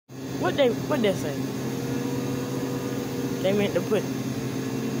What they say? They meant to put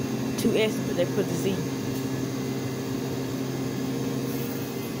 2 S, but they put the Z.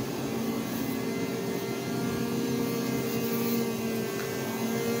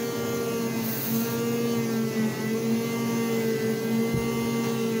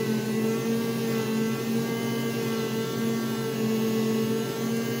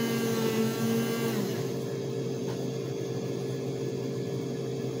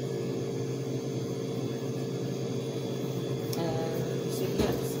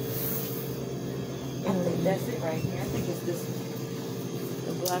 That's it right here. I think it's this one.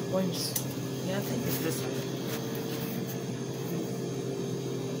 The black ones. Yeah, I think it's this one.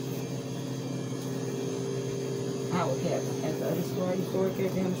 I would have, at the other store, the store here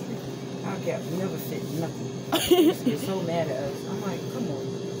down the street, our cap never fit nothing. They used to get so mad at us. I'm like, come on.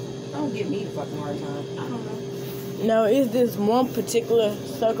 Don't give me the fucking hard time. I don't know. No, it's this one particular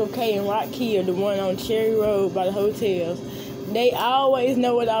Circle K in Rock Hill, the one on Cherry Road by the hotels. They always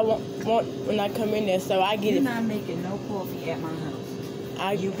know what I want when I come in there, so I get You're it. not making no coffee at my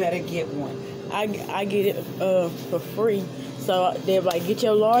house. You better get one. I get it for free. So they're like, get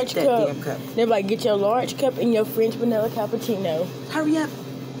your large cup. They're like, get your large cup and your French vanilla cappuccino. Hurry up.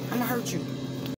 I'm gonna hurt you.